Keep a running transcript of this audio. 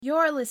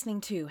You're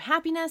listening to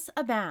Happiness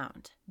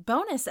Abound,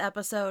 bonus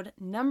episode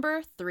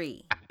number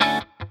 3.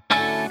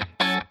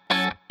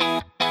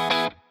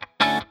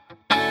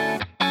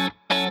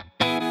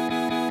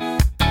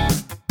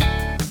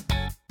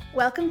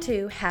 Welcome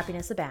to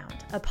Happiness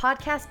Abound, a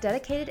podcast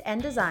dedicated and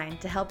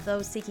designed to help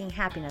those seeking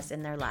happiness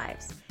in their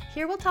lives.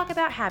 Here we'll talk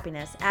about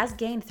happiness as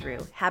gained through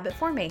habit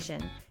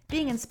formation,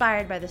 being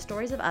inspired by the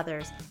stories of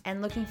others,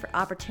 and looking for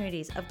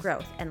opportunities of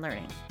growth and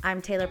learning.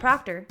 I'm Taylor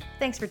Proctor.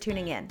 Thanks for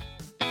tuning in.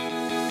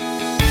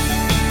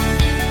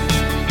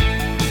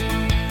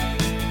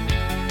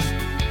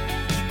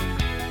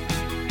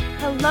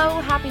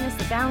 Hello, Happiness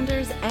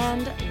Abounders,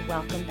 and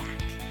welcome back.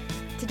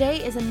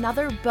 Today is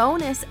another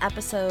bonus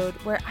episode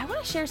where I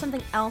want to share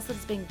something else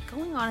that's been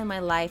going on in my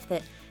life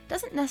that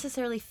doesn't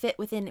necessarily fit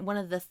within one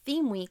of the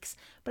theme weeks,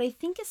 but I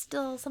think is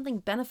still something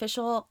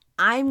beneficial.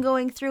 I'm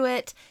going through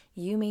it.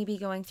 You may be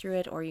going through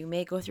it, or you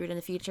may go through it in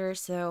the future,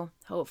 so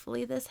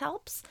hopefully this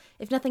helps.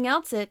 If nothing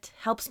else, it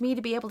helps me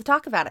to be able to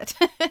talk about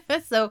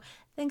it. So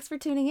thanks for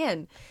tuning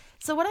in.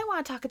 So what I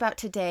want to talk about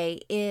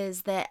today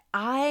is that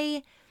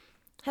I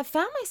have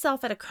found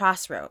myself at a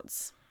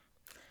crossroads.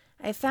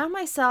 I found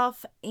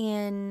myself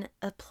in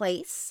a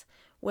place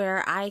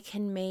where I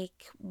can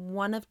make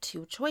one of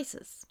two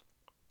choices.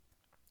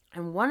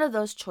 And one of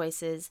those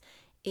choices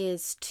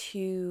is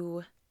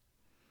to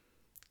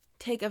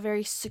take a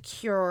very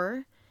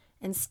secure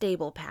and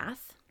stable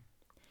path.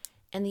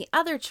 And the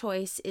other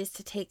choice is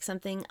to take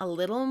something a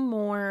little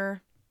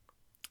more,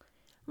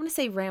 I'm going to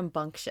say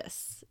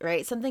rambunctious,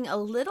 right? Something a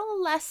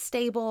little less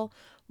stable,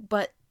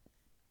 but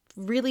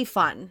really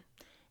fun.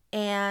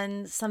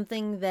 And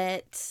something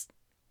that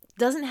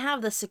doesn't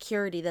have the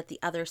security that the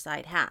other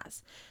side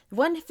has.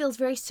 One feels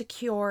very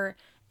secure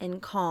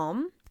and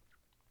calm.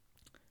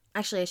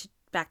 Actually, I should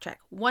backtrack.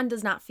 One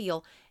does not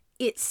feel.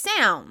 It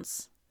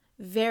sounds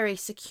very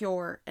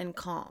secure and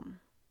calm.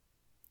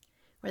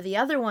 Where the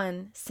other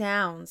one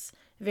sounds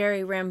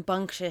very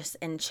rambunctious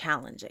and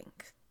challenging.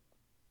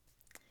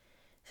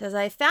 So as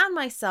I found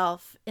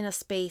myself in a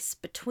space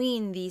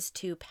between these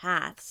two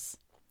paths,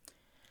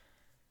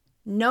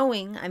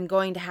 knowing I'm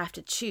going to have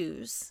to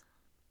choose,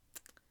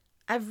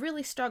 I've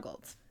really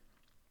struggled.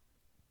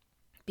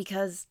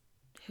 Because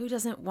who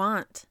doesn't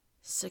want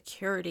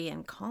security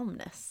and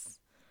calmness,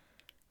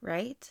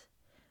 right?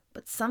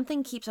 But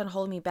something keeps on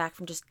holding me back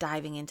from just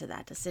diving into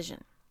that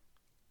decision.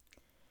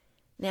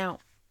 Now,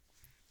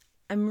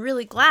 I'm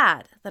really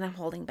glad that I'm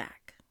holding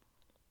back.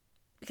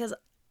 Because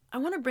I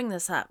want to bring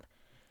this up.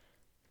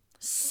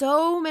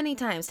 So many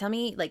times, tell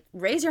me,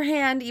 raise your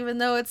hand, even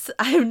though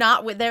I'm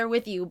not there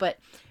with you, but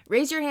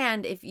raise your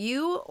hand if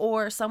you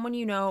or someone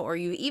you know, or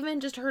you even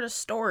just heard a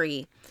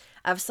story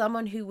of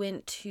someone who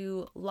went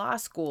to law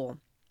school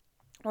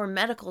or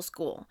medical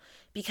school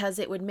because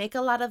it would make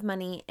a lot of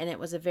money and it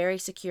was a very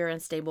secure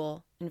and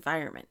stable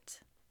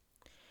environment.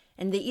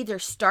 And they either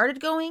started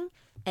going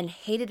and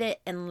hated it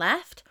and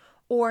left,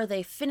 or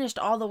they finished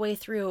all the way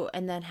through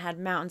and then had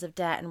mountains of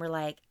debt and were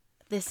like,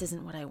 this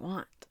isn't what I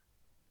want.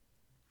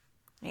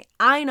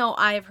 I know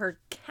I've heard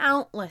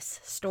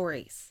countless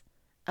stories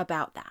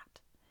about that.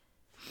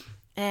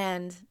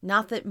 And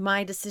not that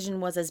my decision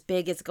was as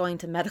big as going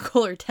to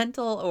medical or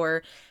dental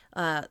or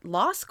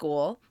law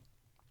school.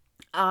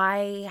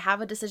 I have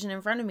a decision in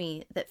front of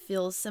me that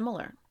feels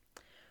similar.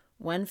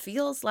 One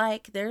feels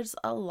like there's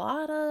a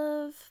lot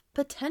of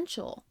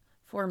potential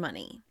for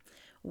money.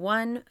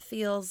 One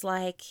feels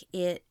like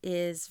it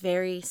is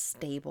very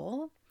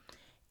stable.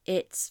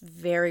 It's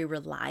very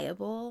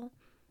reliable.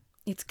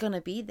 It's going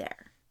to be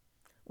there.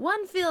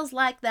 One feels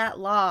like that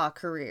law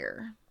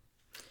career,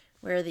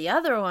 where the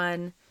other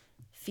one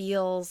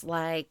feels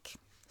like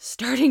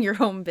starting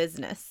your own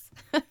business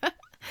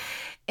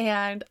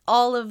and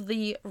all of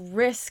the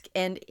risk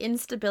and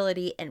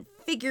instability and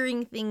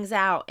figuring things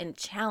out and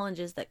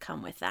challenges that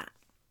come with that.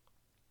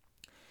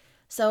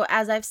 So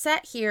as I've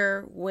sat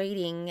here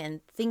waiting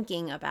and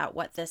thinking about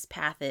what this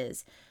path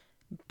is,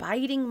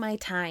 biding my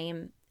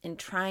time and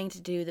trying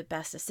to do the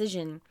best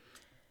decision,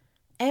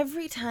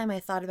 every time I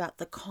thought about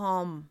the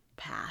calm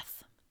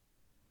path,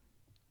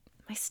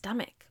 my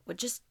stomach would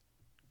just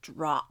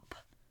drop.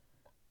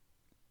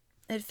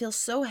 It feels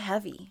so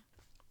heavy.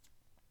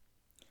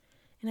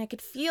 And I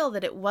could feel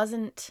that it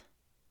wasn't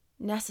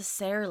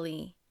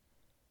necessarily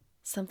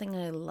something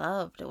I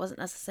loved. It wasn't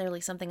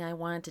necessarily something I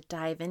wanted to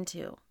dive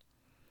into.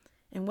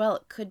 And while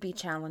it could be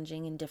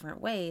challenging in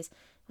different ways,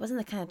 it wasn't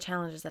the kind of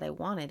challenges that I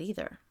wanted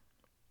either.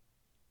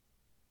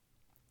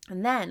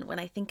 And then when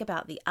I think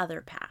about the other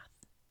path,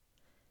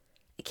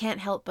 I can't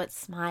help but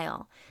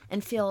smile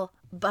and feel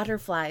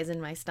butterflies in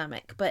my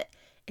stomach. But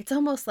it's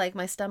almost like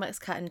my stomach's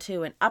cut in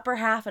two, an upper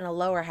half and a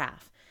lower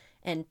half.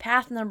 And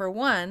path number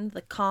 1,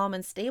 the calm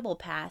and stable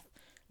path,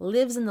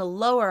 lives in the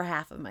lower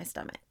half of my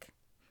stomach.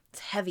 It's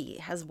heavy,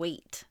 it has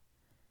weight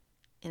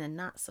in a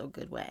not so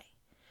good way.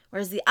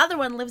 Whereas the other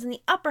one lives in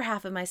the upper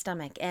half of my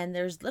stomach, and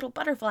there's little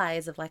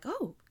butterflies of like,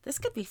 oh, this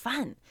could be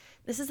fun.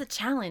 This is a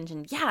challenge.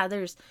 And yeah,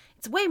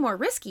 it's way more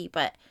risky,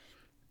 but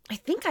I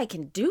think I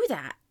can do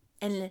that.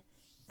 And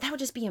that would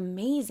just be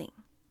amazing.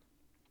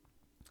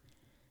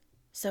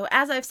 So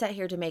as I've sat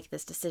here to make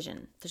this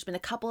decision, there's been a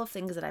couple of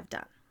things that I've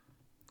done.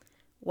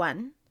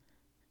 One,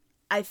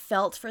 I've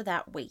felt for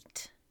that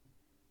weight.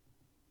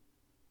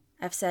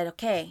 I've said,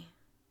 okay,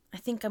 I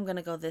think I'm going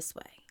to go this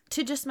way.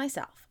 To just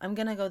myself, I'm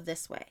going to go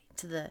this way,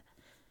 to the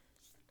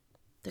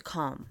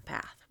calm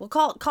path. We'll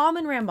call it calm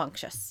and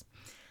rambunctious.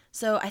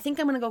 So I think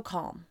I'm going to go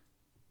calm.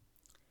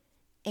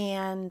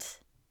 And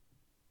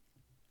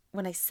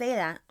when I say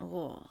that,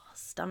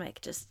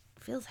 stomach just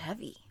feels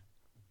heavy.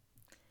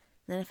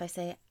 And then if I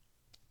say,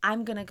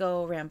 I'm going to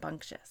go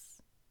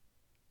rambunctious,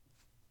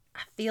 I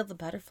feel the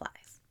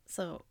butterflies.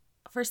 So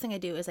first thing I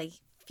do is I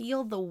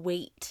feel the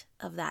weight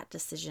of that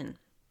decision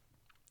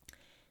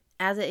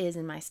as it is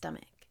in my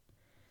stomach.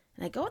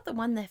 And I go with the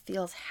one that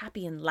feels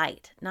happy and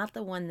light, not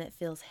the one that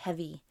feels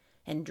heavy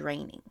and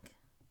draining.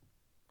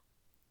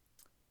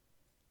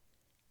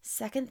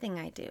 Second thing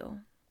I do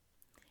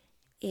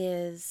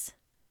is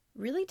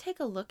really take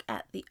a look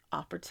at the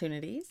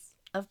opportunities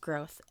of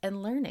growth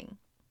and learning.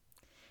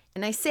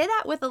 And I say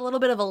that with a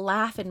little bit of a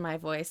laugh in my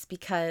voice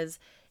because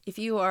if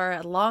you are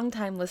a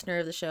longtime listener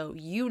of the show,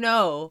 you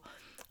know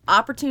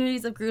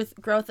opportunities of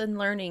growth and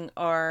learning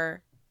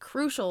are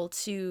crucial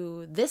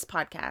to this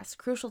podcast,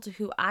 crucial to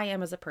who I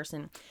am as a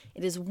person.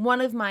 It is one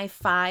of my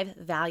 5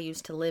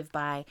 values to live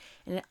by,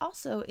 and it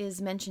also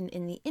is mentioned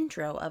in the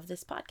intro of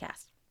this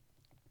podcast.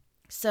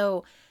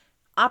 So,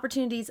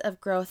 opportunities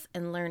of growth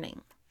and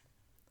learning.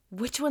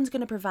 Which one's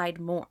going to provide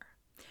more?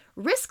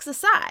 Risks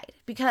aside,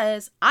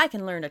 because I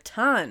can learn a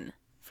ton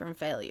from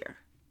failure.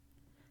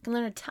 I can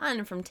learn a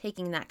ton from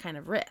taking that kind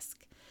of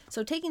risk.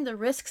 So taking the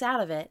risks out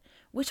of it,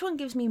 which one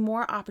gives me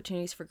more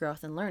opportunities for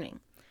growth and learning?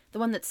 The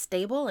one that's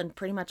stable and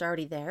pretty much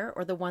already there,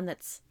 or the one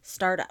that's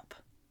startup?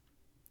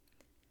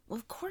 Well,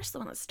 of course the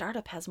one that's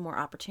startup has more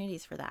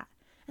opportunities for that.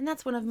 And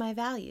that's one of my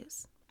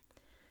values.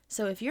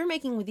 So if you're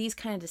making these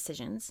kind of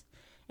decisions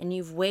and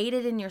you've weighed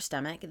it in your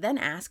stomach, then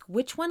ask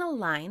which one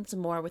aligns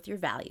more with your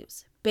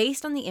values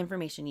based on the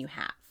information you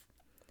have.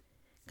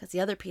 Because the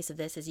other piece of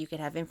this is you could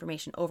have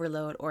information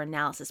overload or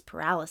analysis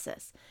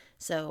paralysis.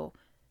 So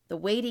the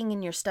weighting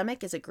in your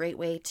stomach is a great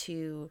way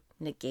to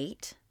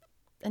negate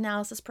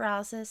analysis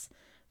paralysis,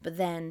 but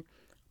then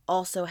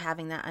also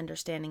having that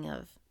understanding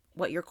of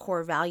what your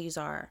core values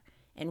are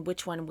and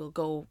which one will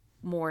go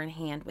more in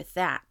hand with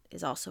that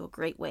is also a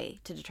great way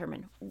to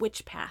determine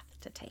which path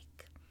to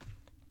take.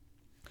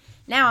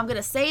 Now I'm going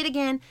to say it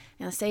again,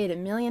 and I'll say it a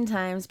million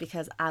times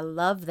because I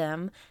love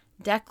them.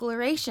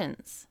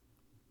 Declarations.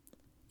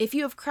 If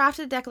you have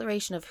crafted a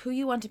declaration of who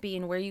you want to be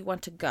and where you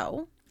want to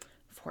go,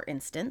 for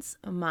instance,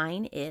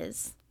 mine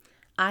is,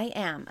 I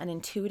am an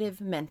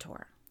intuitive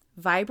mentor,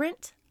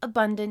 vibrant,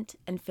 abundant,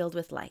 and filled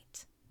with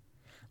light.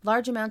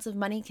 Large amounts of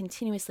money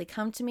continuously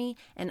come to me,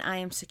 and I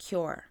am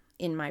secure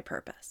in my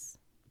purpose.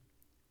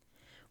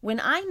 When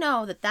I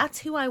know that that's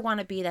who I want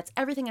to be, that's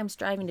everything I'm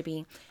striving to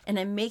be, and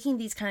I'm making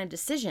these kind of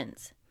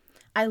decisions,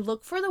 I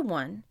look for the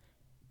one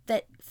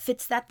that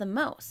fits that the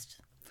most.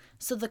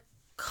 So the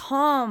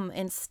calm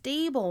and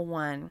stable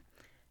one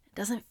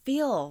doesn't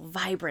feel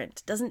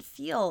vibrant, doesn't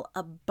feel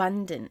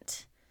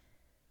abundant,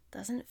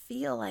 doesn't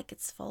feel like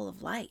it's full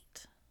of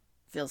light.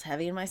 Feels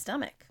heavy in my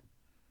stomach.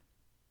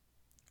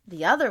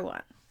 The other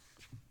one,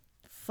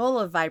 full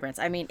of vibrance.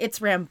 I mean,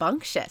 it's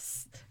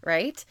rambunctious,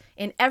 right?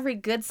 In every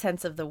good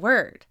sense of the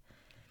word.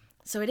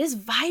 So it is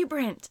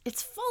vibrant.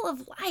 It's full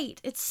of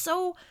light. It's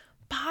so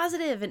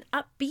positive and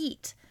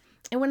upbeat.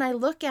 And when I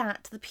look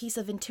at the piece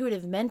of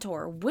intuitive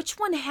mentor, which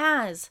one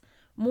has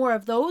more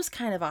of those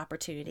kind of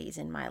opportunities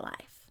in my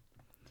life?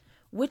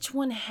 Which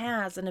one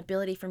has an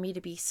ability for me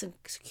to be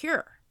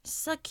secure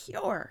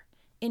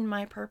in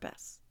my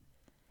purpose?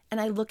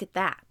 And I look at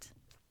that,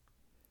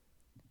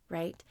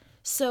 right?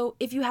 So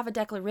if you have a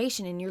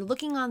declaration and you're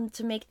looking on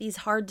to make these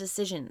hard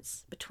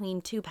decisions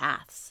between 2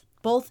 paths,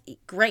 both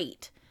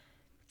great,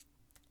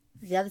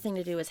 the other thing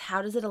to do is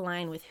how does it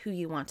align with who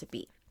you want to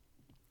be?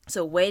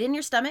 So weigh it in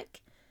your stomach,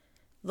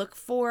 look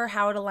for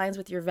how it aligns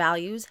with your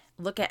values,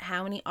 look at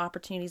how many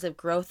opportunities of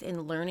growth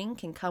and learning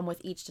can come with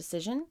each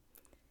decision,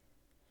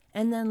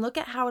 and then look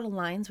at how it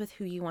aligns with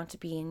who you want to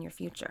be in your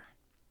future.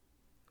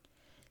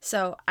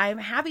 So I'm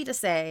happy to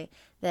say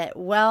that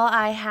while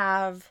I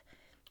have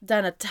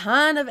done a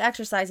ton of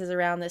exercises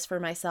around this for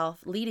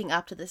myself leading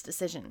up to this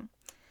decision,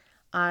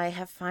 I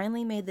have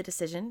finally made the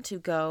decision to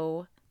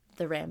go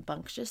the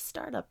rambunctious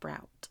startup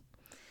route.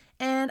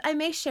 And I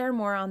may share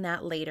more on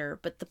that later,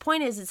 but the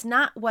point is it's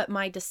not what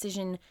my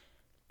decision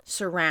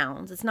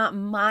surrounds. It's not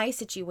my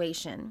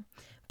situation,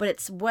 but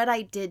it's what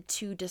I did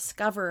to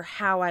discover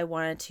how I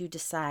wanted to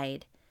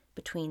decide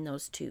between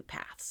those 2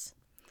 paths.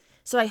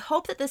 So I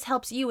hope that this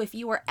helps you if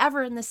you are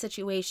ever in this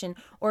situation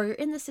or you're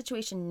in this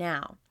situation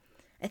now.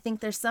 I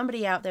think there's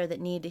somebody out there that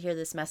needed to hear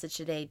this message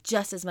today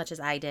just as much as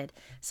I did.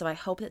 So I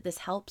hope that this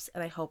helps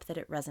and I hope that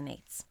it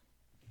resonates.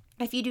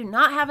 If you do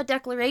not have a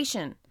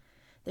declaration,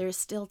 there is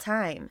still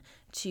time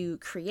to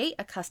create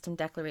a custom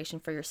declaration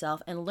for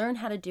yourself and learn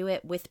how to do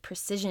it with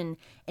precision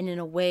and in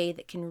a way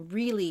that can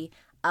really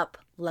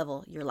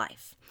up-level your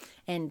life.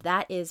 And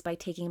that is by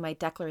taking my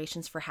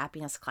Declarations for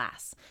Happiness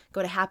class.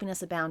 Go to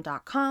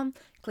happinessabound.com,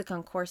 click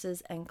on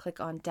courses, and click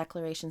on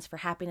Declarations for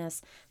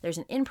Happiness. There's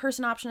an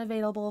in-person option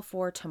available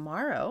for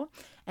tomorrow,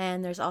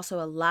 and there's also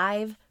a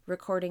live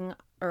recording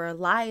or a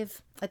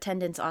live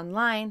attendance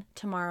online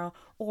tomorrow,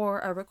 or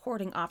a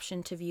recording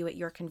option to view at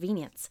your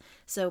convenience.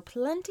 So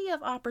plenty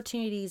of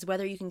opportunities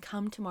whether you can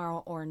come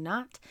tomorrow or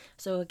not.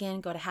 So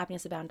again, go to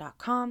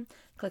happinessabound.com,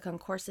 click on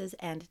courses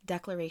and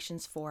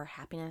Declarations for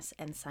Happiness,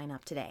 and sign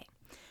up today.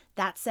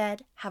 That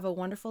said, have a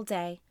wonderful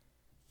day.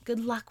 Good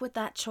luck with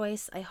that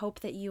choice. I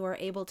hope that you are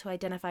able to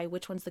identify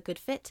which one's the good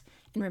fit.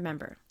 And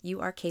remember,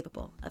 you are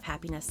capable of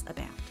happiness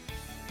abound.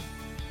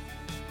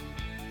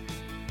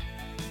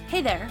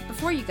 Hey there,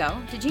 before you go,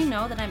 did you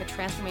know that I'm a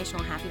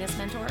transformational happiness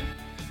mentor?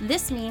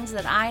 This means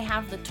that I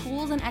have the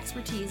tools and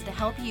expertise to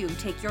help you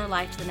take your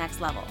life to the next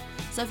level.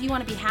 So if you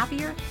want to be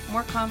happier,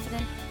 more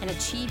confident, and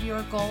achieve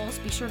your goals,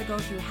 be sure to go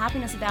to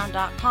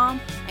happinessabound.com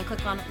and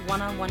click on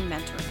one-on-one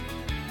mentoring.